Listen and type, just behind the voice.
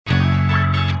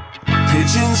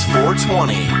Pigeons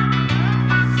 420.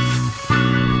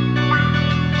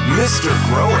 Mr.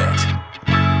 Grow It.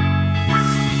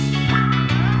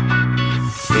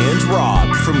 And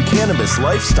Rob from Cannabis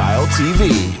Lifestyle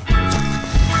TV.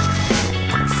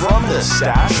 From the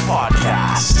Stash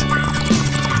Podcast.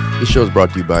 This show is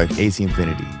brought to you by AC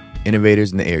Infinity,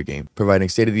 innovators in the air game, providing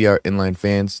state-of-the-art inline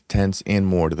fans, tents, and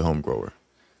more to the home grower.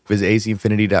 Visit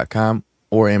ACinfinity.com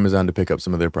or Amazon to pick up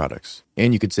some of their products.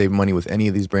 And you could save money with any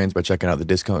of these brands by checking out the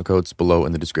discount codes below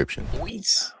in the description.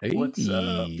 Hey, What's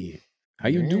up? How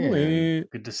you doing?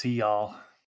 Good to see y'all.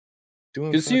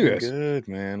 Doing Good to see you fucking guys. good,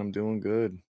 man. I'm doing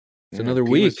good. It's another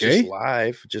Pete was week,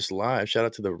 eh? Just live. Shout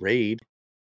out to the raid.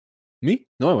 Me?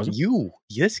 No, I wasn't. You,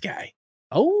 this guy.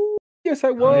 Oh, yes, I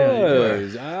Oh, yeah, you were.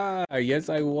 was. Yes,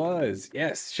 I was.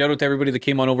 Yes. Shout out to everybody that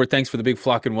came on over. Thanks for the big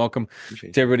flock and welcome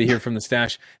Appreciate to everybody here from the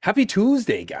Stash. Happy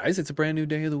Tuesday, guys. It's a brand new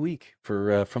day of the week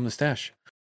for from the Stash.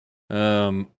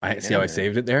 I see how I man.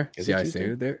 saved it there. Is See it how I Tuesday?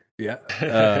 saved it there? Yeah.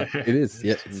 It is.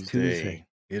 Yeah, it's Tuesday.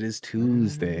 It is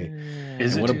Tuesday.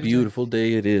 Is And it what a Tuesday? beautiful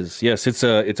day it is. Yes, it's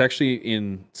actually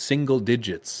in single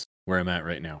digits where I'm at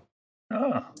right now.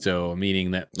 Oh, So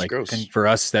meaning that It's like gross. for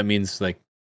us that means like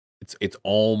it's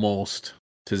almost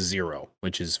to zero,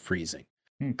 which is freezing.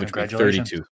 Which means congratulations.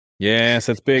 32. Yes,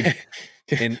 that's big.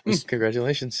 And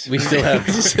Congratulations. we still have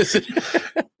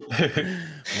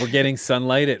we're getting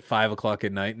sunlight at 5:00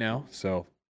 at night now. So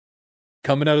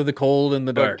coming out of the cold and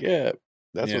the Fuck dark. yeah.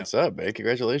 That's Yeah. what's up, man.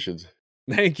 Congratulations.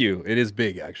 Thank you. It is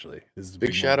big actually. This is a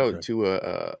Big shout moment out for us.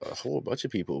 to a whole bunch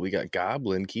of people. We got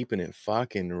Goblin keeping it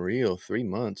fucking real. 3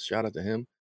 months. Shout out to him.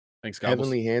 Thanks, Gobbles.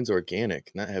 Heavenly Hands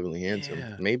Organic, not Heavenly Handsome.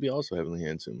 Yeah. Maybe also Heavenly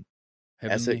Handsome.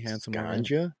 Heavenly Essex handsome organic.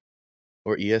 Ganja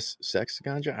or ES Sex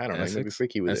Ganja. I don't know. Maybe Essex?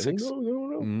 freaky with Essex? it.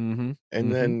 No. Mm-hmm.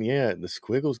 And then yeah, the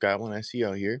Squiggles got one I see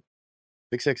out here.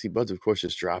 Big Sexy Buds, of course,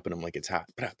 just dropping them like it's hot.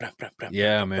 Bra, bra, bra, bra,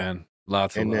 Yeah, bra, bra. man.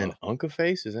 Lots of And then love. Uncle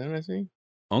Face, is that what I see?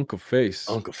 Uncle Face.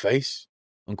 Uncle Face.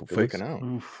 Uncle Good Face. looking out.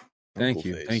 Oof. Thank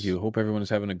Uncle you. Face. Thank you. Hope everyone is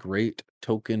having a great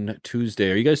Token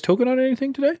Tuesday. Are you guys token on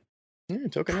anything today? Yeah,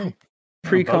 token A.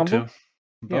 Pre-combo?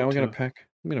 Yeah, I'm I'm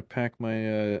gonna pack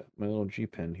my my little G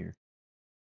pen here.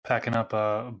 packing up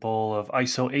a bowl of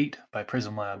ISO 8 by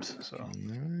Prism Labs. So,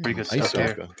 pretty good Nice. stuff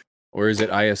there. ISO. Or is it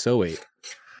ISO 8?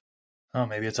 Oh,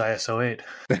 maybe it's ISO 8.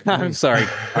 I'm sorry.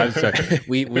 I'm sorry.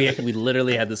 We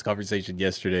literally had this conversation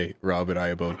yesterday, Rob and I,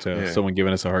 about Yeah. someone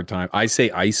giving us a hard time. I say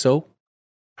ISO,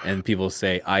 and people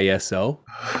say ISO.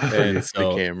 And It's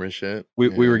so the camera shit. we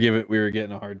were Yeah.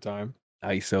 getting a hard time.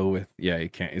 ISO with you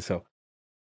can't. So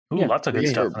Ooh, Yeah. lots of good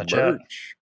Yeah, stuff in the chat.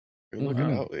 merch. Good looking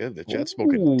Mhm. out. Yeah, the chat's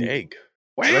smoking Ooh. dig.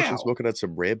 We're actually smoking out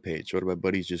some Rampage. One of my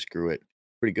buddies just grew it.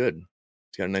 Pretty good.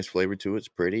 It's got a nice flavor to it. It's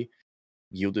pretty.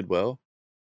 Yielded well.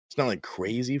 It's not like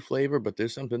crazy flavor, but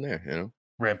there's something there, you know?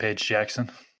 Rampage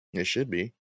Jackson. It should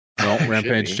be. well, Should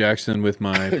Rampage be. Jackson with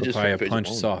my Just papaya Rampage punch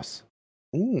alone. sauce.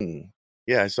 Ooh.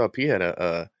 Yeah, I saw P had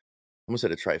almost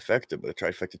had a trifecta, but a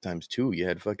trifecta times 2. You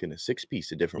had fucking a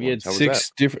 6-piece of different We ones. had How was that?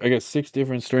 6 different. I got 6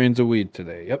 different strains of weed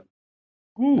today. Yep.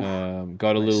 Ooh.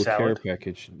 Got a Nice little salad. care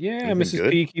package. Yeah, Anything Mrs.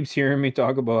 good? P keeps hearing me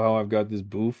talk about how I've got this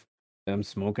booth that I'm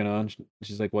smoking on.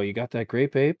 She's like, "Well, you got that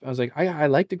grape ape?" I was like, "I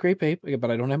like the grape ape,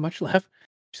 but I don't have much left."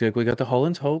 She's like, "We got the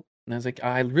Holland's Hope," and I was like,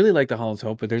 "I really like the Holland's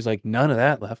Hope, but there's like none of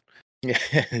that left." Yeah,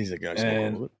 he's like, I smoke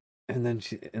all of it. And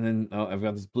then I've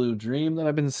got this Blue Dream that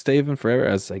I've been staving forever.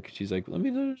 I was like, she's like, "Let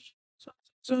me do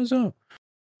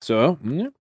so yeah,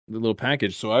 the little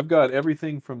package." So I've got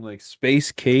everything from like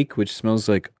space cake, which smells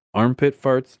like armpit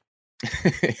farts,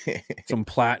 some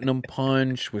platinum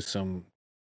punch with some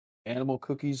animal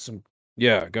cookies.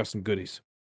 I got some goodies.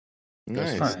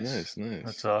 nice, Nice. nice.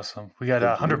 That's awesome. We got The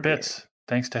 100 Blue bits.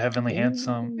 Thanks to Heavenly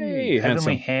Handsome. Hey,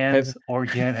 Heavenly handsome. Hands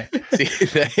Organic. See,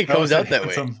 it comes out that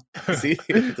way. Handsome. See,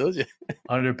 I told you.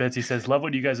 100 bits. He says, "Love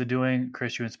what you guys are doing.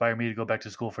 Chris, you inspire me to go back to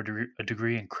school for a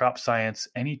degree in crop science.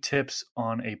 Any tips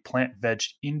on a plant veg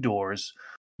indoors,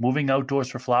 moving outdoors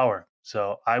for flower?"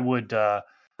 So I would,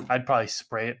 I'd probably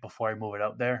spray it before I move it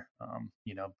out there.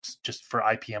 Just for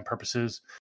IPM purposes.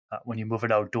 When you move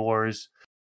it outdoors,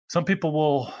 some people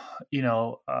will,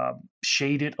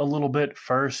 shade it a little bit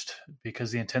first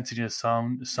because the intensity of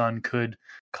the sun could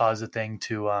cause the thing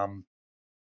to,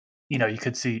 you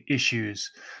could see issues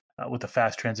with the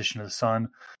fast transition of the sun.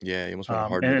 Yeah, you almost want to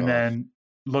harden it And off. then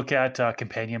look at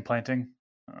companion planting.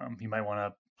 You might want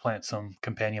to plant some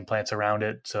companion plants around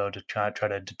it, so to try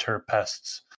to deter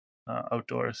pests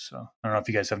outdoors. So I don't know if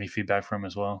you guys have any feedback from him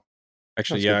as well.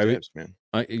 Actually, That's yeah, good tips,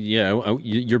 man.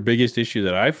 your biggest issue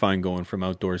that I find going from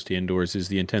outdoors to indoors is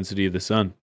the intensity of the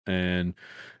sun. And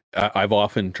I've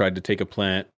often tried to take a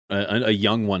plant, a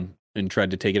young one, and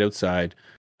tried to take it outside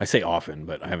I say often,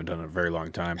 but I haven't done it in a very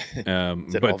long time. Is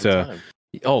it But all the time?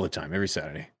 all the time, every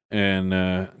Saturday. And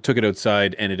took it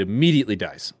outside, and it immediately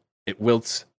dies. It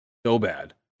wilts so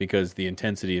bad because the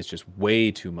intensity is just way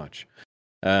too much.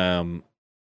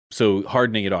 So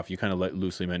hardening it off, you kind of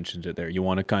loosely mentioned it there. You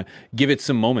want to kind of give it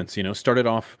some moments, start it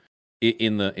off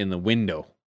in the window,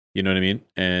 you know what I mean?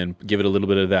 And give it a little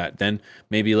bit of that. Then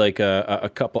maybe like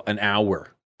an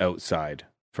hour outside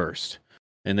first.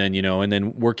 And then, and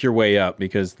then work your way up,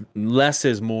 because less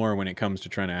is more when it comes to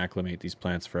trying to acclimate these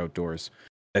plants for outdoors.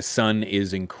 The sun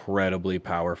is incredibly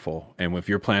powerful. And if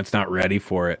your plant's not ready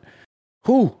for it,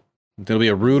 there'll be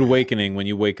a rude awakening when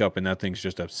you wake up and that thing's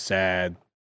just a sad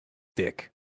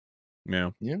dick. Yeah.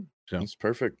 So That's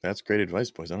perfect. That's great advice,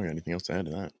 boys. I don't got anything else to add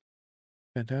to that.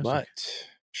 fantastic. But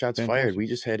shots Fantastic. fired. We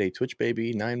just had a Twitch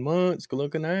baby, 9 months. Good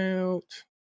looking out.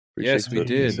 Yes, we the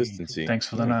did. Consistency. Thanks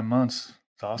for the Yeah. 9 months.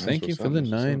 It's awesome. Thank you what's for up, the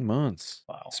that's what's 9 up. months.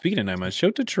 Wow. Speaking of 9 months,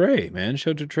 shout to Trey, man.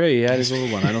 Shout to Trey. He had his little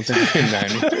one. I don't think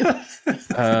 9 months.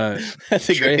 That's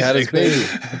a Trey great had his baby.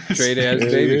 segue. Trey had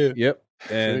his Yeah, baby. yeah. Yep.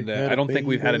 And Trey had I a don't think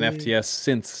we've had an baby. FTS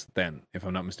since then, if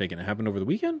I'm not mistaken. It happened over the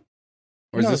weekend?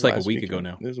 Or is No, this like a last week ago weekend.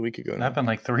 now? It was a week ago It now. happened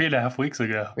like 3.5 weeks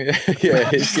ago. Yeah,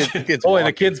 it's Oh, and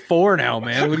the kid's 4 now,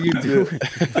 man. What are you doing?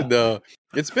 No,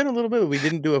 it's been a little bit. We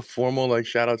didn't do a formal like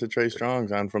shout out to Trey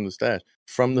Strongs on From the Stash,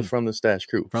 from the Stash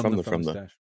crew, from the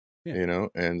stash. Yeah.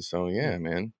 and so yeah,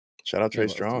 man. Shout out Trey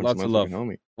lots- Strongs, lots of love. motherfucking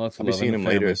homie. Lots of I'll be love seeing and him the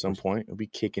later family, at some of course. point. We'll be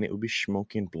kicking it. We'll be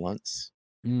smoking blunts.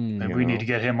 Mm. Maybe You we know. need to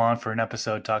get him on for an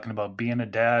episode talking about being a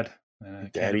dad and a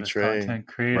Daddy cannabis Trey. content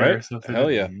creator Right? or something.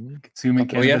 Hell yeah. Mhm. Consuming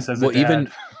Oh, yeah. cannabis as Well, a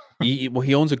dad. even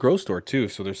he owns a grow store too,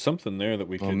 so there's something there that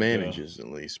we Well, could manages at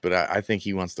least, but I think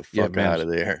he wants to Yeah, fuck out of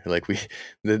there. Like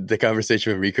the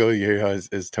conversation with Rico, you hear how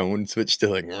his tone switched to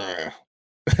like,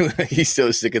 he's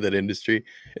so sick of that industry.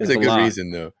 It's That's a a good lot.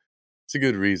 reason though. It's a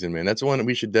good reason, man. That's one that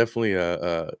we should definitely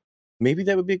maybe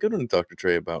that would be a good one to talk to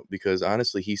Trey about, because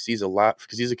honestly, he sees a lot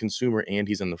because he's a consumer and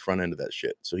he's on the front end of that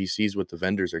shit. So he sees what the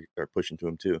vendors are pushing to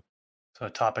him too. So a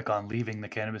topic on leaving the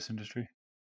cannabis industry.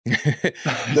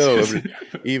 No, I mean,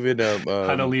 even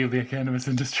How to leave the cannabis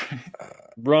industry.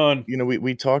 run. you know,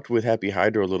 we talked with Happy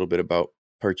Hydro a little bit about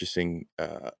purchasing,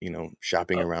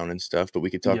 shopping Oh. around and stuff, but we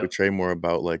could talk Yep. with Trey more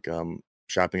about like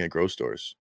shopping at grow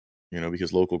stores,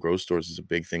 because local grow stores is a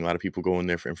big thing. A lot of people go in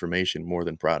there for information more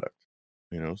than product,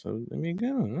 So I mean, I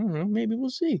don't know, maybe we'll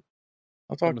see.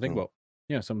 I'll talk Something to to think him. about.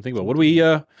 Yeah, something to think about. What do we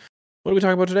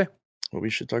talking about today? What we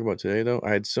should talk about today, though,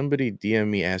 I had somebody DM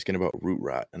me asking about root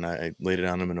rot, and I laid it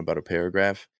on them in about a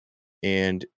paragraph,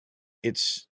 and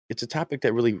it's a topic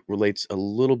that really relates a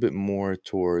little bit more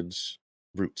towards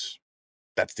roots.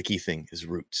 That's the key thing, is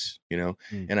roots, Mm.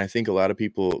 And I think a lot of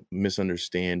people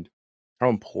misunderstand how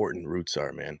important roots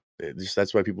are, man.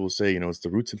 That's why people say, it's the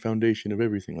roots and foundation of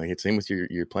everything. Like it's same with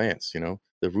your plants,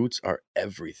 the roots are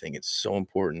everything. It's so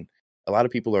important. A lot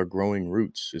of people are growing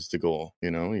roots is the goal,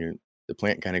 the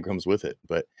plant kind of comes with it,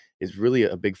 but it's really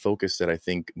a big focus that I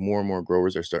think more and more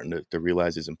growers are starting to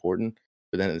realize is important.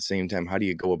 But then at the same time, how do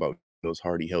you go about those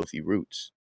hardy, healthy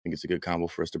roots? I think it's a good combo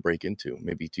for us to break into,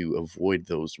 maybe to avoid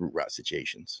those root rot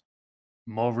situations.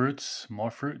 More roots,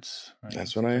 more fruits. Right?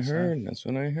 That's what I they say. heard. That's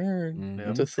what I heard. Mhm.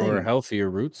 That's a thing. Or healthier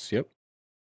roots. Yep.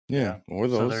 Yeah, or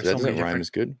So those. there's That so doesn't many rhyme different- as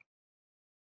good.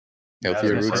 Yeah, I was Healthier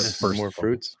gonna say roots, this first more of all.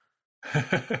 fruits.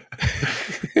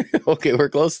 Okay, we're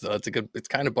close though. It's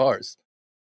kind of bars.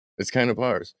 It's kind of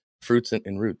bars. Fruits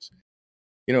and roots.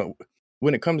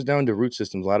 When it comes down to root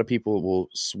systems, a lot of people will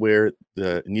swear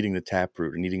needing the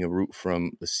taproot or needing a root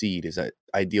from the seed is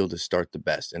ideal to start the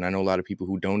best. And I know a lot of people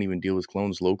who don't even deal with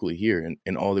clones locally here,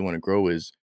 and all they want to grow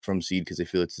is from seed because they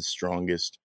feel it's the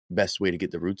strongest, best way to get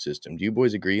the root system. Do you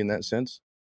boys agree in that sense?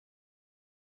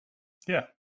 Yeah,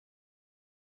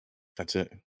 That's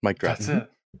it. Mic drop. that's it.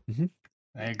 Mhm.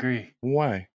 I agree.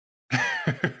 Why?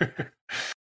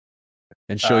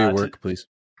 And show your to- work, please.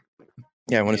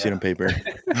 Yeah, I want to see it Yeah. on paper.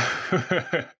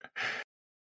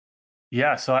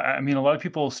 Yeah, so I mean, a lot of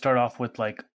people start off with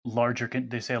like larger.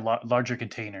 They say larger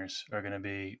containers are going to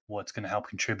be what's going to help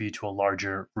contribute to a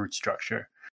larger root structure,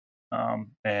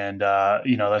 and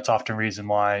that's often reason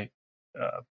why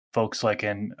folks like,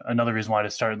 and another reason why to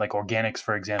start like organics,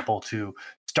 for example, to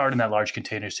start in that large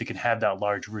container so you can have that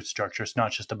large root structure. It's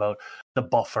not just about the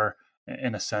buffer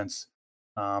in a sense.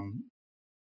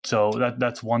 So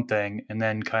that's one thing, and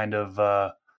then kind of.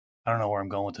 I don't know where I'm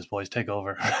going with this, boys. Take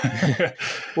over.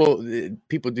 Well,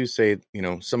 people do say,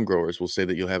 some growers will say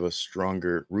that you'll have a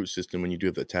stronger root system when you do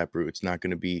have the taproot. It's not going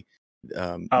to be,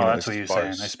 That's what you're saying.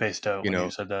 I sparse. spaced out when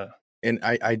you said that. And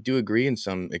I do agree in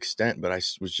some extent, but I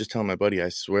was just telling my buddy, I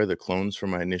swear the clones from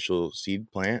my initial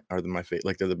seed plant are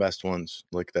they're the best ones.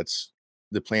 Like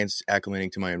the plant's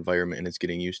acclimating to my environment and it's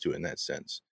getting used to it in that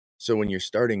sense. So when you're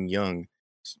starting young,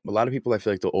 a lot of people, I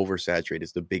feel like they'll oversaturate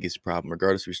is the biggest problem,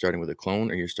 regardless if you're starting with a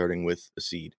clone or you're starting with a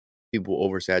seed. People will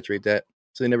oversaturate that,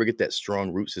 so they never get that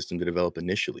strong root system to develop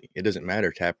initially. It doesn't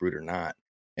matter taproot or not.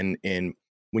 And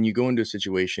when you go into a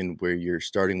situation where you're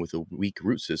starting with a weak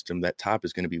root system, that top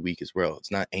is going to be weak as well.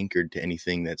 It's not anchored to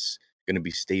anything that's going to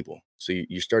be stable. So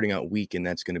you're starting out weak, and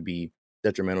that's going to be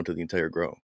detrimental to the entire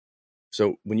grow.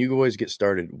 So when you guys get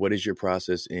started, what is your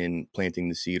process in planting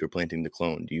the seed or planting the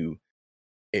clone? Do you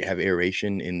have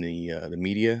aeration in the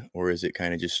media, or is it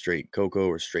kind of just straight cocoa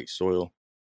or straight soil?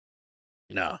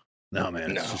 No,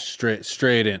 man. No. It's just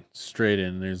straight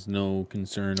in. There's no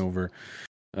concern over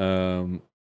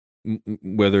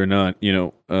whether or not,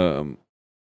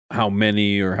 how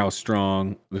many or how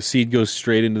strong. The seed goes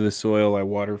straight into the soil. I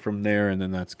water from there, and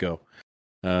then that's go.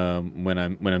 When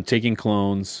I'm taking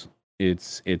clones,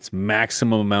 it's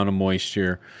maximum amount of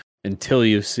moisture until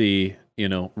you see,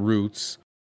 roots,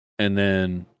 and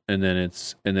then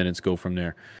it's go from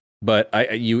there. But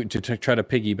to try to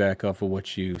piggyback off of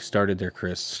what you started there,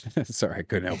 Chris. Sorry, I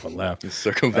couldn't help but laugh.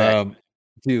 Circle back.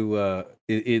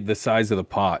 The size of the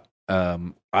pot.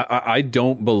 I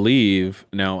don't believe.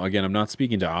 Now, again, I'm not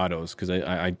speaking to autos because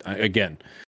I again,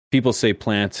 people say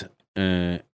plant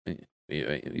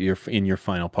you're in your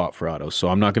final pot for autos, so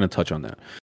I'm not going to touch on that.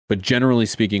 But generally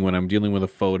speaking, when I'm dealing with a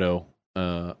photo,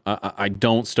 I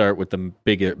don't start with the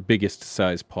biggest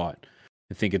size pot.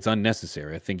 I think it's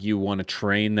unnecessary. I think you want to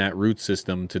train that root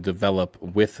system to develop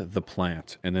with the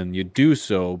plant, and then you do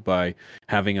so by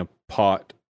having a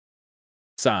pot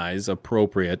size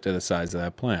appropriate to the size of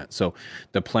that plant. So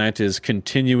the plant is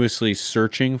continuously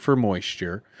searching for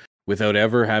moisture without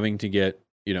ever having to get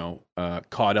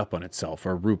caught up on itself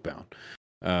or root bound.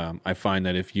 I find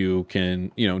that if you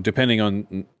can, depending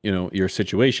on your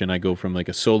situation, I go from like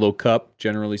a solo cup,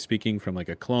 generally speaking, from like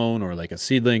a clone or like a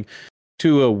seedling,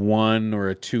 to a 1 or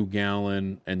a 2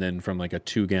 gallon, and then from like a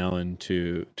 2 gallon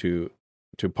to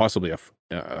possibly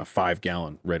a 5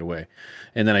 gallon right away.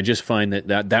 And then I just find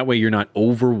that way you're not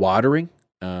over watering.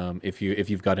 If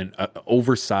you've got an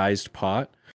oversized pot,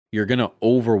 you're gonna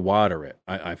over water it.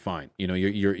 I find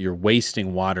you're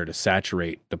wasting water to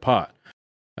saturate the pot.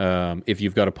 If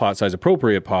you've got a pot size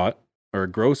appropriate pot or a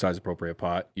grow size appropriate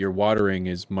pot, you're watering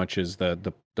as much as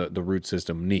the root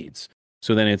system needs.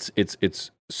 So then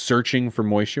it's searching for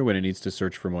moisture when it needs to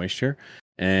search for moisture,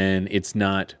 and it's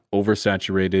not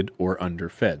oversaturated or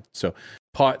underfed. So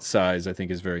pot size, I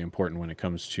think, is very important when it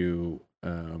comes to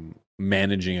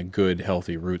managing a good,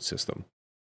 healthy root system.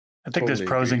 I think Totally there's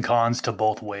pros agree. and cons to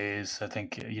both ways. I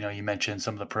think, you mentioned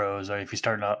some of the pros. Or if you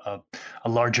start in a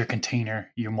larger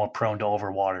container, you're more prone to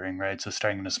overwatering, right? So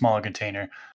starting in a smaller container,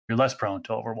 you're less prone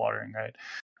to overwatering, right?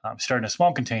 Starting a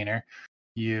small container,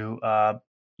 you have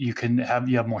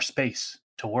more space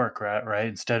to work, right?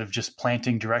 Instead of just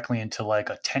planting directly into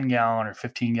like a 10 gallon or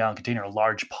 15 gallon container, a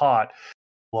large pot,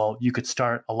 well, you could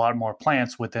start a lot more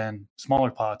plants within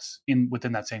smaller pots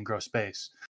within that same grow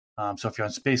space. So if you're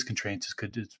on space constraints,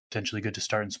 it's potentially good to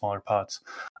start in smaller pots.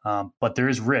 But there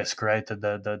is risk, right?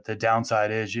 The downside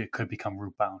is it could become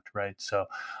root bound, right? So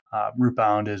root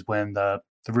bound is when the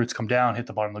roots come down, hit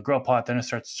the bottom of the grow pot, then it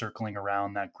starts circling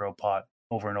around that grow pot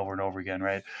over and over and over again,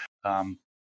 right?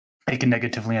 It can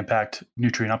negatively impact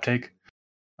nutrient uptake.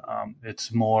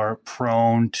 It's more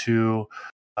prone to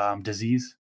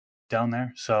disease down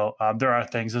there. So there are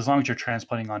things, as long as you're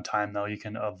transplanting on time, though, you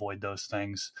can avoid those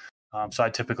things. So I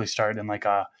typically start in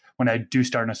when I do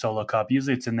start in a solo cup,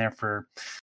 usually it's in there for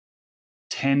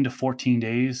 10 to 14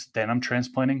 days. Then I'm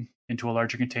transplanting into a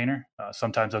larger container.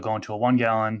 Sometimes I'll go into a 1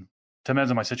 gallon, depends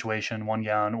on my situation, 1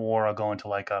 gallon, or I'll go into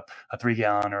like a 3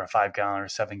 gallon or a 5 gallon or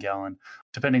 7 gallon,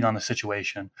 depending on the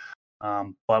situation.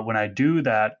 But when I do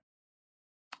that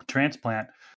transplant,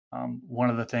 one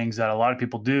of the things that a lot of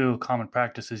people do, common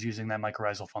practice, is using that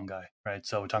mycorrhizal fungi, right?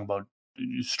 So we're talking about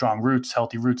strong roots,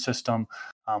 healthy root system.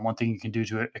 One thing you can do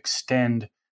to extend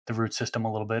the root system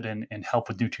a little bit and help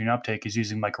with nutrient uptake is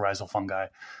using mycorrhizal fungi.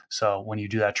 So when you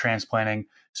do that transplanting,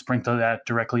 sprinkle that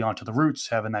directly onto the roots,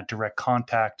 having that direct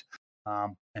contact,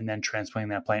 and then transplanting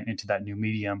that plant into that new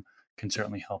medium can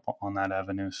certainly help on that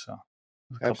avenue. So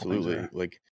Absolutely.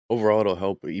 Like overall, it'll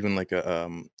help even like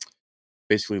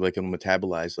basically like a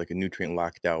metabolized, like a nutrient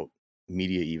locked out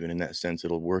media. Even in that sense,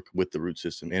 it'll work with the root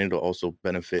system, and it'll also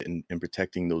benefit in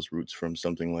protecting those roots from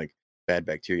something like bad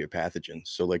bacteria pathogens.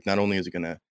 So like not only is it going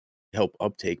to help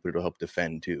uptake, but it'll help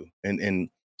defend too. And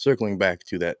circling back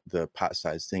to the pot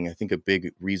size thing, I think a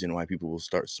big reason why people will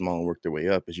start small and work their way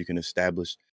up is you can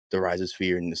establish the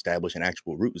rhizosphere and establish an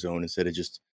actual root zone instead of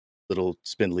just little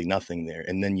spindly nothing there,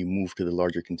 and then you move to the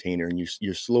larger container, and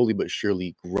you're slowly but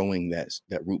surely growing that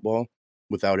root ball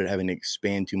without it having to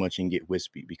expand too much and get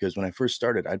wispy. Because when I first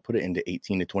started, I'd put it into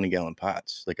 18 to 20 gallon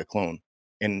pots like a clone,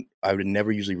 and I would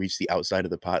never usually reach the outside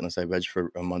of the pot unless I vegged for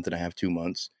a month and a half, 2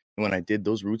 months. And when I did,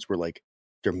 those roots were like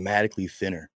dramatically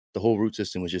thinner. The whole root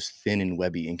system was just thin and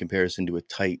webby in comparison to a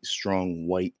tight, strong,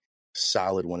 white,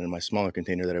 solid one in my smaller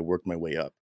container that I worked my way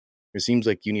up. It seems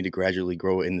like you need to gradually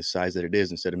grow it in the size that it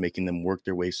is instead of making them work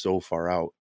their way so far out.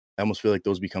 I almost feel like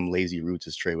those become lazy roots,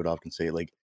 as Trey would often say,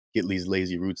 like get these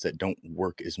lazy roots that don't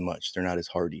work as much. They're not as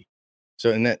hardy.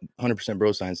 So in that 100%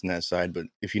 bro science on that side, but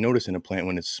if you notice in a plant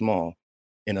when it's small,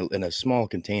 in a small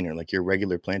container, like your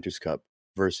regular planter's cup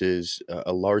versus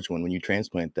a large one, when you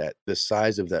transplant that, the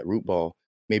size of that root ball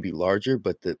may be larger,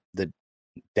 but the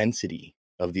density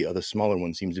of the other smaller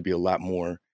one seems to be a lot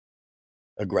more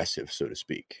aggressive, so to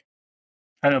speak.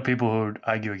 I know people who would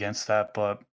argue against that,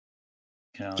 but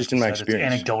just in my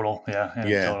experience, it's anecdotal. Yeah,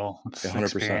 anecdotal. It's 100%.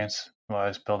 Experience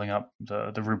wise, building up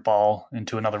the root ball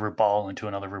into another root ball into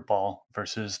another root ball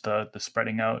versus the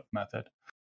spreading out method.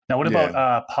 Now, what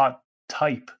about pot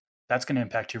type? That's going to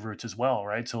impact your roots as well,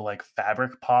 right? So, like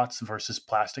fabric pots versus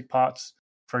plastic pots,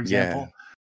 for example.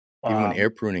 Yeah. Even when air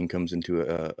pruning comes into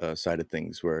a side of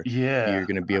things, where you're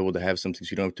going to be able to have something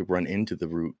so you don't have to run into the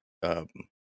root, not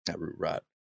root rot.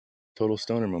 Total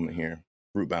stoner moment here.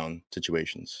 Root bound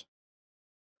situations.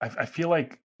 I feel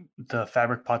like the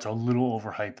fabric pots are a little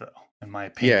overhyped, though, in my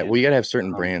opinion. Yeah, well, you got to have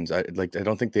certain brands. I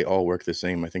don't think they all work the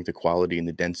same. I think the quality and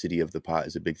the density of the pot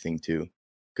is a big thing too,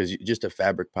 because just a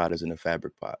fabric pot isn't a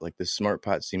fabric pot. Like the smart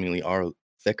pots seemingly are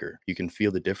thicker. You can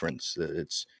feel the difference.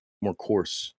 It's more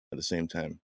coarse at the same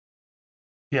time.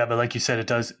 Yeah, but like you said, it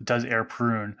does air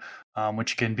prune,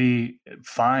 which can be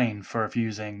fine for if you're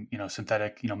using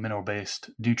synthetic mineral based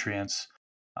nutrients.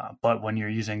 But when you're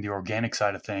using the organic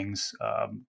side of things,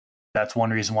 that's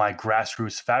one reason why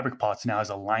Grassroots fabric pots now has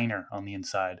a liner on the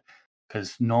inside,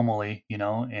 because normally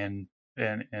in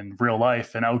real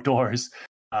life and outdoors,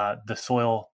 the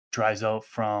soil dries out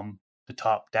from the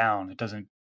top down. It doesn't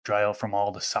dry out from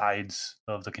all the sides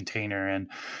of the container,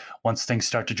 and once things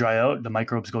start to dry out, the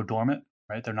microbes go dormant.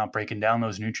 Right, they're not breaking down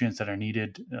those nutrients that are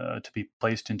needed to be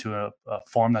placed into a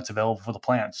form that's available for the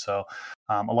plants. So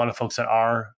a lot of folks that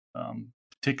are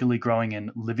particularly growing in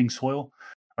living soil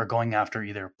are going after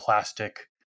either plastic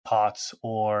pots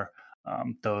or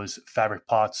those fabric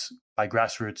pots by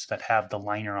Grassroots that have the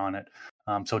liner on it,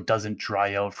 so it doesn't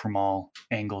dry out from all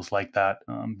angles like that.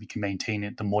 You can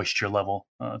maintain the moisture level.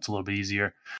 It's a little bit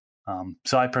easier.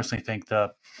 So I personally think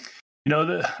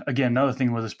again, another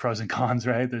thing with this pros and cons,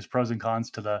 right? There's pros and cons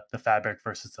to the fabric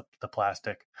versus the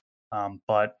plastic,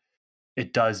 but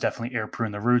it does definitely air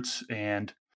prune the roots.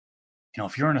 And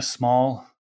if you're in a small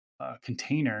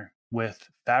container with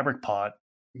fabric pot,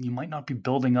 you might not be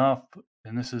building up,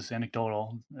 and this is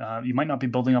anecdotal, you might not be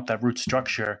building up that root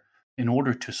structure in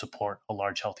order to support a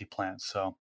large, healthy plant.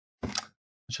 So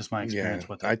it's just my experience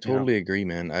with it. I totally agree,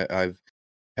 man. I've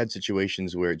had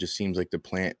situations where it just seems like the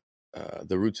plant,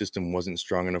 the root system wasn't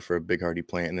strong enough for a big hardy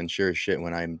plant, and then sure as shit,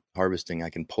 when I'm harvesting, I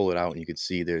can pull it out and you could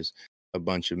see there's a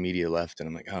bunch of media left, and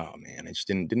I'm like, oh man, it just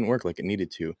didn't work like it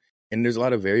needed to. And there's a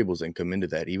lot of variables that come into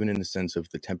that, even in the sense of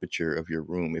the temperature of your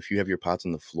room. If you have your pots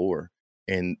on the floor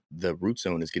and the root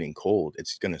zone is getting cold,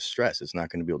 it's going to stress. It's not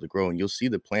going to be able to grow, and you'll see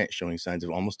the plant showing signs of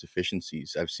almost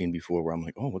deficiencies. I've seen before where I'm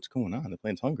like, oh, what's going on? The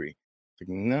plant's hungry. It's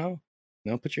like, no,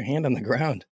 put your hand on the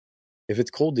ground. If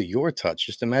it's cold to your touch,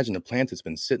 just imagine a plant that's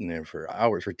been sitting there for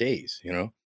hours, for days,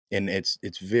 and it's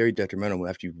very detrimental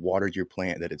after you've watered your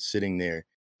plant that it's sitting there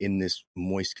in this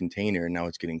moist container and now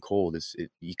it's getting cold.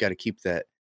 You got to keep that,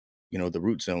 the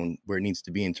root zone where it needs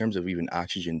to be in terms of even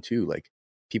oxygen too. Like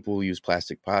people use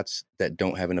plastic pots that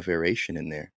don't have enough aeration in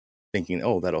there, thinking,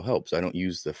 oh, that'll help. So I don't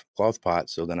use the cloth pot.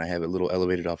 So then I have it a little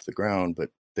elevated off the ground, but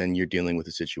then you're dealing with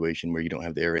a situation where you don't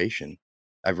have the aeration.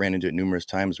 I've ran into it numerous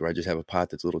times where I just have a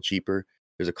pot that's a little cheaper.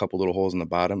 There's a couple little holes in the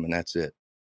bottom and that's it.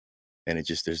 And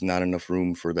there's not enough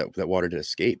room for that water to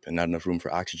escape and not enough room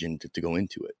for oxygen to go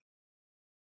into it.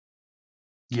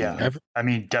 Yeah. I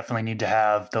mean, definitely need to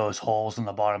have those holes in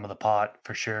the bottom of the pot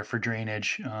for sure for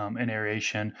drainage and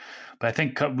aeration. But I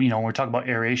think, when we're talking about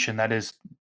aeration, that is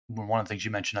one of the things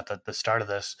you mentioned at the start of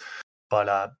this.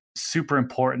 But super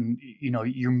important,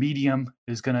 your medium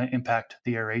is going to impact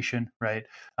the aeration, right?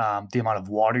 The amount of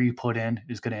water you put in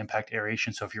is going to impact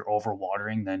aeration. So if you're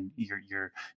overwatering, then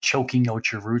you're choking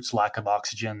out your roots, lack of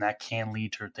oxygen. That can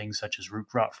lead to things such as root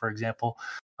rot, for example,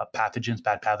 bad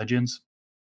pathogens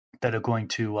that are going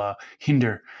to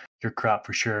hinder your crop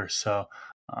for sure. So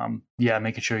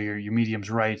making sure your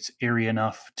medium's right, it's airy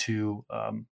enough to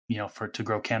to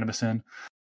grow cannabis in.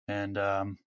 And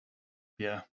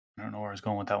yeah, I don't know where I was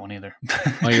going with that one either.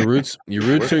 Oh, your roots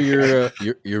are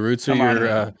your roots are Come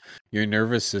on, your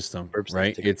nervous system, Burps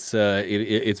right? taking-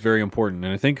 It's very important,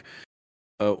 and I think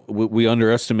we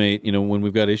underestimate, when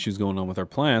we've got issues going on with our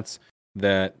plants,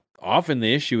 that often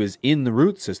the issue is in the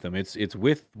root system. It's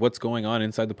with what's going on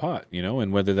inside the pot,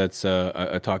 and whether that's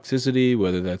a toxicity,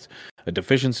 whether that's a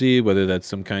deficiency, whether that's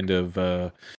some kind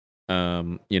of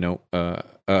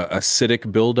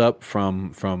acidic buildup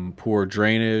from poor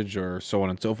drainage or so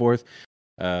on and so forth.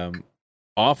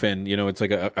 Often, it's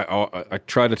like I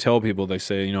try to tell people. They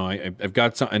say, I've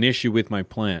got an issue with my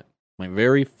plant. My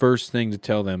very first thing to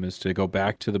tell them is to go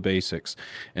back to the basics.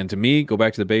 And to me, go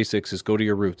back to the basics is go to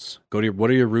your roots. What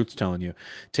are your roots telling you?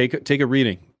 Take a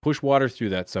reading. Push water through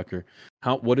that sucker.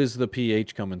 What is the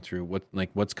pH coming through?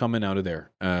 What's coming out of there?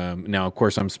 Now, of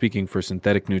course, I'm speaking for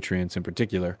synthetic nutrients in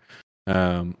particular.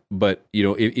 But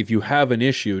if you have an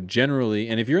issue generally,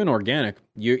 and if you're an organic,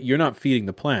 you're not feeding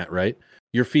the plant, right?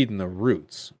 You're feeding the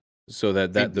roots, so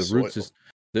that the roots is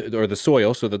or the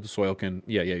soil, so that the soil can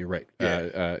you're right.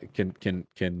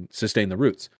 Can sustain the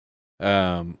roots.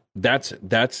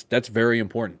 That's very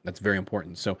important. That's very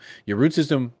important. So your root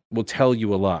system will tell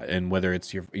you a lot, and whether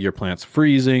it's your plant's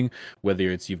freezing, whether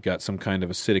it's you've got some kind of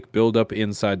acidic buildup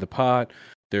inside the pot,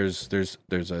 there's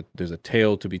a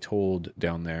tale to be told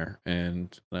down there.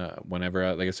 And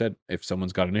whenever, like I said, if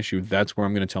someone's got an issue, that's where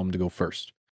I'm going to tell them to go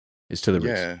first, is to the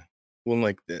roots. Yeah. Well,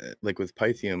 like with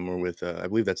Pythium, or with I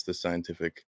believe that's the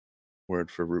scientific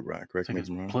word for root rot. Correct me if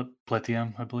I'm wrong.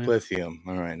 Plithium, I believe. Plithium.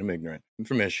 All right, I'm ignorant. I'm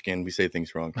from Michigan. We say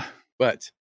things wrong, but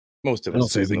most of I don't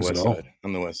us say on the things west at all. side.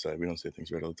 On the west side, we don't say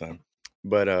things right all the time.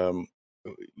 But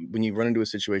when you run into a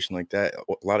situation like that,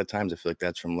 a lot of times I feel like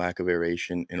that's from lack of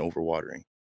aeration and overwatering.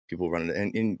 People run into,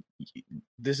 and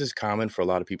this is common for a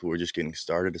lot of people who are just getting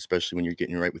started, especially when you're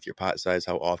getting right with your pot size,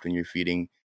 how often you're feeding,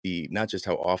 not just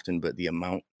how often, but the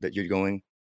amount that you're going.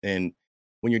 And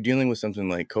when you're dealing with something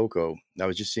like cocoa, I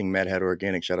was just seeing Mad Hat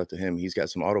Organic, shout out to him. He's got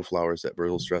some autoflowers that were a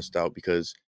little stressed out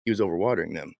because he was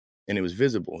overwatering them, and it was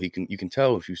visible. You can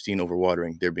tell if you've seen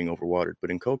overwatering, they're being overwatered.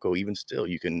 But in cocoa, even still,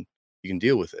 you can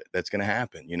deal with it. That's going to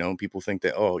happen. People think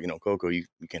that, cocoa, you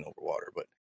can't overwater, but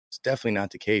it's definitely not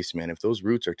the case, man. If those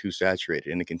roots are too saturated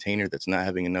in a container that's not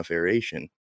having enough aeration,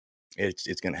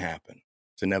 it's going to happen.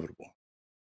 It's inevitable.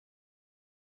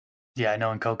 Yeah, I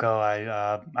know in cocoa,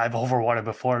 I've overwatered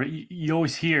before. You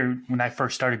always hear when I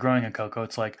first started growing in cocoa,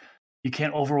 it's like you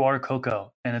can't overwater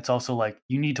cocoa, and it's also like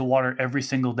you need to water every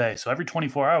single day. So every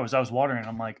 24 hours, I was watering.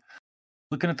 I'm like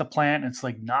looking at the plant, and it's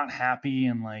like not happy,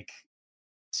 and like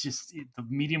it's just the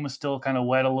medium was still kind of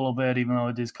wet a little bit, even though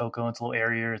it is cocoa. It's a little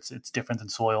airier. It's different than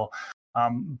soil,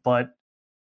 but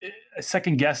I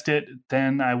second guessed it.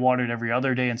 Then I watered every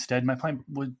other day instead. My plant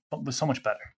was so much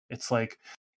better. It's like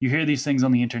you hear these things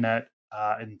on the internet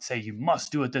and say you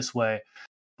must do it this way,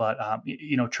 but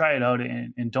try it out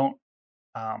and don't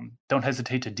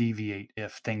hesitate to deviate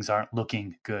if things aren't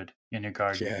looking good in your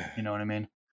garden. Yeah. You know what I mean?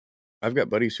 I've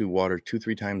got buddies who water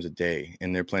 2-3 times a day,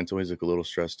 and their plants always look a little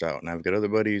stressed out. And I've got other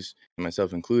buddies, and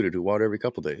myself included, who water every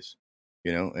couple days,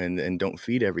 and don't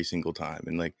feed every single time.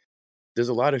 And like, there's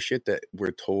a lot of shit that we're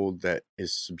told that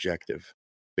is subjective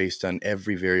based on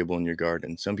every variable in your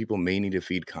garden. Some people may need to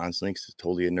feed constantly because it's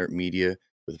totally inert media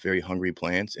with very hungry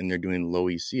plants, and they're doing low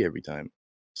EC every time.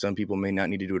 Some people may not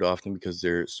need to do it often because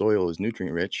their soil is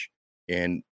nutrient rich,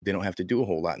 and they don't have to do a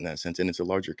whole lot in that sense, and it's a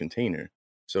larger container.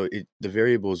 So the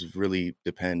variables really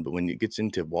depend, but when it gets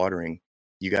into watering,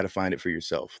 you got to find it for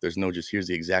yourself. There's no just here's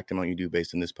the exact amount you do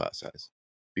based on this pot size.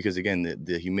 Because again,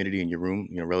 the humidity in your room,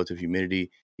 relative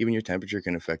humidity, even your temperature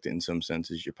can affect it in some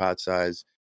senses. Your pot size,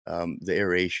 the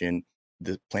aeration,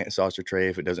 the plant saucer tray,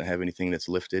 if it doesn't have anything that's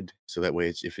lifted. So that way,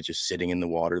 if it's just sitting in the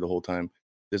water the whole time,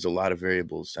 there's a lot of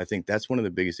variables. I think that's one of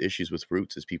the biggest issues with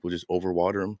roots is people just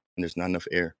overwater them and there's not enough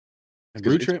air.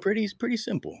 It's pretty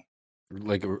simple.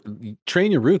 Like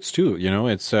train your roots too.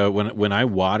 It's when I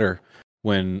water,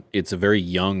 when it's a very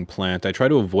young plant, I try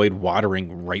to avoid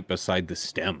watering right beside the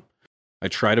stem. I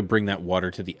try to bring that water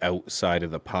to the outside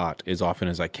of the pot as often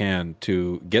as I can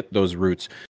to get those roots.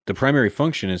 The primary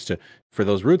function for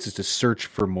those roots is to search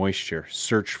for moisture,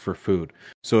 search for food.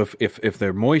 So if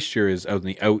their moisture is out on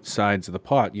the outsides of the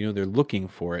pot, they're looking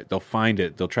for it. They'll find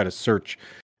it. They'll try to search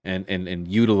and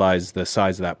utilize the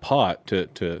size of that pot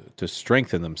to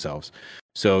strengthen themselves.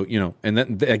 So, and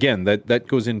then again, that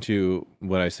goes into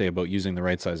what I say about using the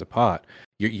right size of pot.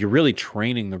 You're really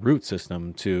training the root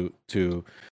system to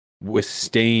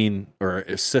sustain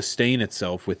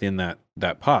itself within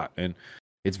that pot. And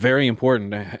it's very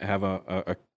important to have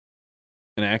an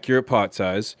accurate pot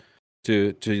size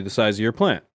to the size of your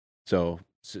plant. So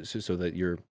that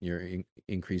you're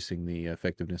increasing the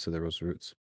effectiveness of those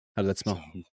roots. How does that smell?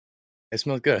 It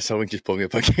smells good. So we just pull me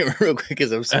up on camera real quick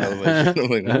because I'm smelling my shit. I'm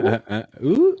like,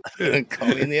 ooh. Call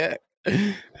me in the act.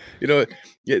 You know,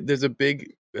 there's a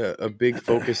big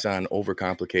focus on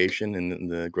overcomplication in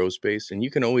the grow space, and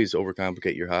you can always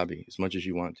overcomplicate your hobby as much as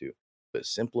you want to, but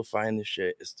simplifying the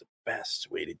shit is the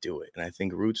best way to do it. And I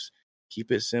think roots,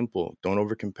 keep it simple. Don't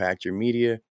overcompact your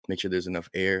media. Make sure there's enough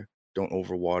air. Don't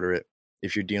overwater it.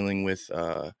 If you're dealing with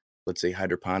let's say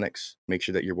hydroponics, make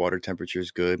sure that your water temperature is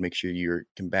good. Make sure you're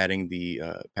combating the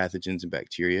pathogens and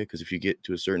bacteria, because if you get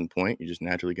to a certain point, you're just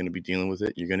naturally going to be dealing with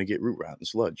it. You're going to get root rot and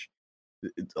sludge.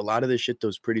 A lot of this shit though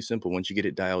is pretty simple. Once you get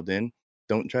it dialed in,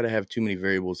 don't try to have too many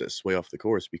variables that sway off the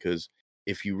course, because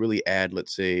if you really add,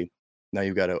 let's say now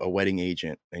you've got a wetting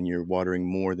agent and you're watering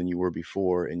more than you were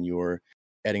before and you're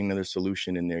adding another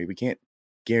solution in there, we can't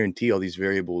guarantee all these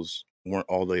variables weren't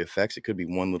all the effects. It could be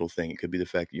one little thing. It could be the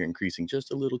fact that you're increasing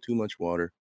just a little too much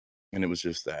water, and it was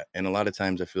just that. And a lot of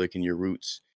times I feel like in your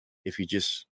roots, if you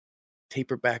just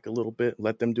taper back a little bit,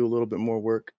 let them do a little bit more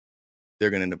work,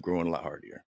 they're going to end up growing a lot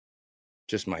hardier.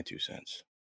 Just my 2 cents.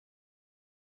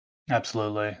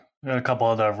 Absolutely. Got a couple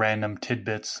other random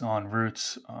tidbits on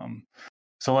roots.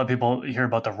 So a lot of people hear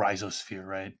about the rhizosphere,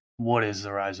 right? What is the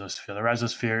rhizosphere? The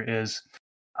rhizosphere is,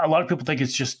 a lot of people think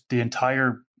it's just the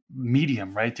entire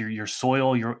medium, right? Your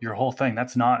soil, your whole thing.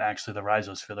 That's not actually the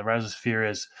rhizosphere. The rhizosphere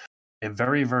is a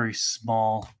very, very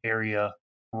small area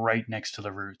right next to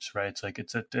the roots, right? It's like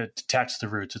it's attached to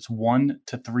the roots. It's 1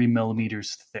 to 3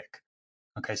 millimeters thick.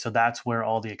 Okay, so that's where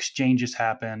all the exchanges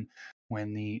happen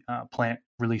when the plant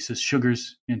releases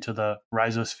sugars into the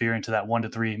rhizosphere, into that 1 to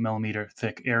 3 millimeter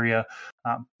thick area.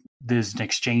 There's an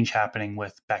exchange happening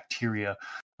with bacteria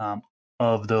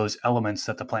of those elements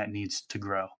that the plant needs to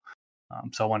grow.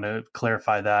 So I want to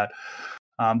clarify that.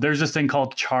 There's this thing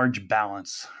called charge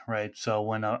balance, right? So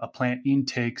when a plant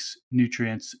intakes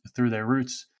nutrients through their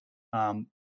roots,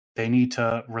 they need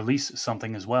to release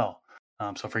something as well.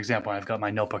 So, for example, I've got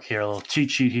my notebook here, a little cheat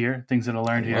sheet here, things that I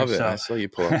learned here. Love it. So, I saw you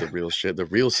pull out the real shit, the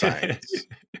real science.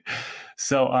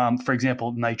 So, for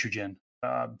example, nitrogen.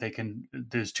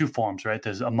 There's 2 forms, right?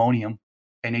 There's ammonium,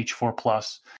 NH4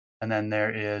 plus, and then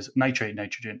there is nitrate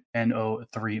nitrogen,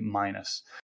 NO3 minus,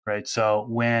 right? So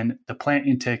when the plant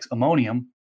intakes ammonium,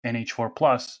 NH4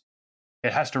 plus,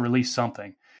 it has to release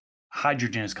something.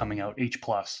 Hydrogen is coming out, H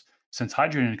plus. Since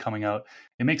hydrogen is coming out,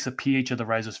 it makes the pH of the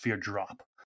rhizosphere drop.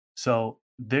 So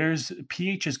there's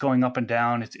pH is going up and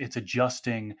down. It's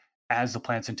adjusting as the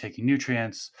plant's intaking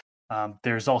nutrients.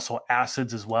 There's also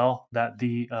acids as well that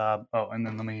and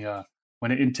then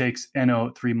when it intakes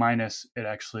NO3 minus, it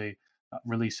actually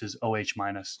releases OH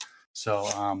minus.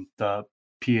 So the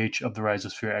pH of the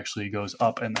rhizosphere actually goes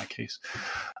up in that case.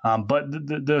 But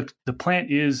the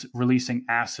plant is releasing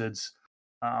acids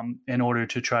in order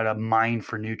to try to mine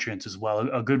for nutrients as well.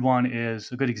 A good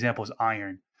example is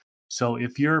iron. So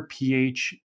if your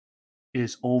pH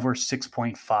is over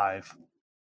 6.5,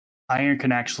 iron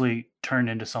can actually turn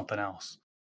into something else.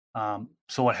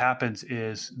 So what happens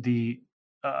is the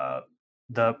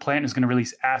plant is going to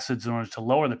release acids in order to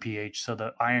lower the pH, so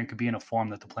the iron could be in a form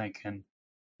that the plant can.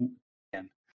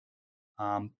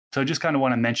 So just kind of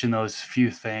want to mention those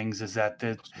few things, is that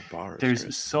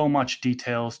there's so much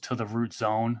details to the root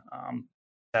zone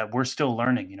that we're still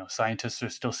learning. Scientists are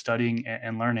still studying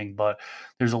and learning, but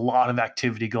there's a lot of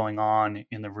activity going on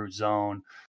in the root zone.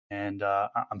 And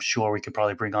I'm sure we could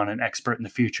probably bring on an expert in the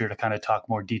future to kind of talk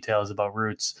more details about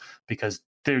roots, because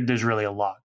there's really a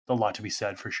lot to be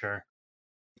said for sure.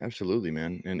 Absolutely,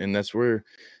 man. And that's where,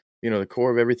 the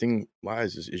core of everything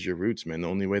lies is your roots, man. The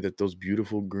only way that those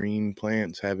beautiful green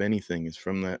plants have anything is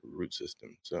from that root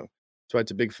system. So that's why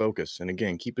it's a big focus. And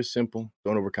again, keep it simple.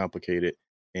 Don't overcomplicate it,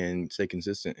 and stay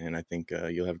consistent. And I think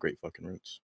you'll have great fucking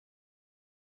roots.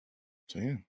 So,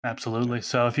 yeah. Absolutely.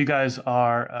 So if you guys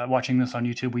are watching this on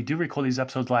YouTube, we do record these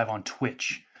episodes live on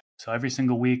Twitch. So every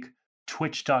single week,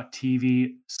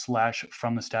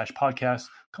 twitch.tv/From the Stash Podcast.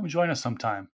 Come join us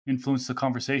sometime. Influence the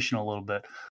conversation a little bit.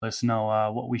 Let us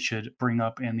know what we should bring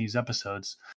up in these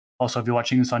episodes. Also, if you're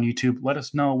watching this on YouTube, let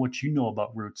us know what you know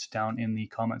about roots down in the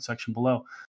comment section below.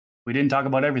 We didn't talk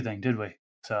about everything, did we?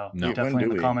 So definitely in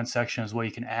the comment section is where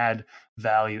you can add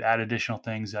value, add additional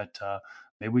things that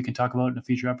maybe we can talk about in a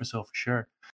future episode for sure.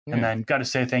 Yeah. And then got to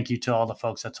say thank you to all the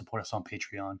folks that support us on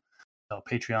Patreon. So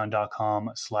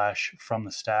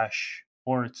patreon.com/FromTheStash,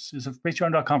 or is it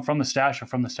patreon.com From the Stash or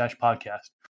From the Stash Podcast?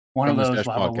 One of those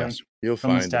will have a link. You'll From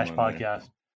find the Stash Podcast. There.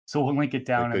 So we'll link it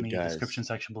down in the description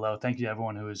section below. Thank you to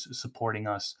everyone who is supporting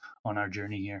us on our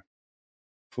journey here.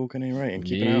 Fucking ain't right. And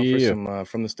keep an eye out for some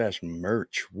From the Stash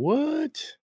merch. What?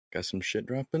 got some shit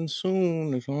dropping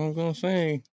soon. That's all I'm gonna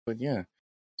say. But yeah.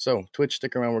 So Twitch,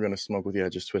 stick around. We're gonna smoke with you. I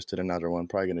just twisted another one.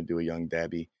 Probably gonna do a young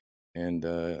Dabby. And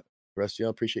the rest of y'all,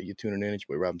 appreciate you tuning in. It's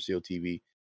your boy Rob COTV,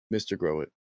 Mr. Grow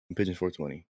It, and Pigeon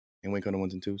 420. And Wink on the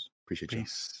ones and twos. Appreciate y'all.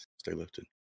 Peace. Stay lifted.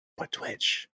 But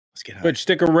Twitch, let's get high. But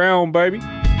stick around, baby.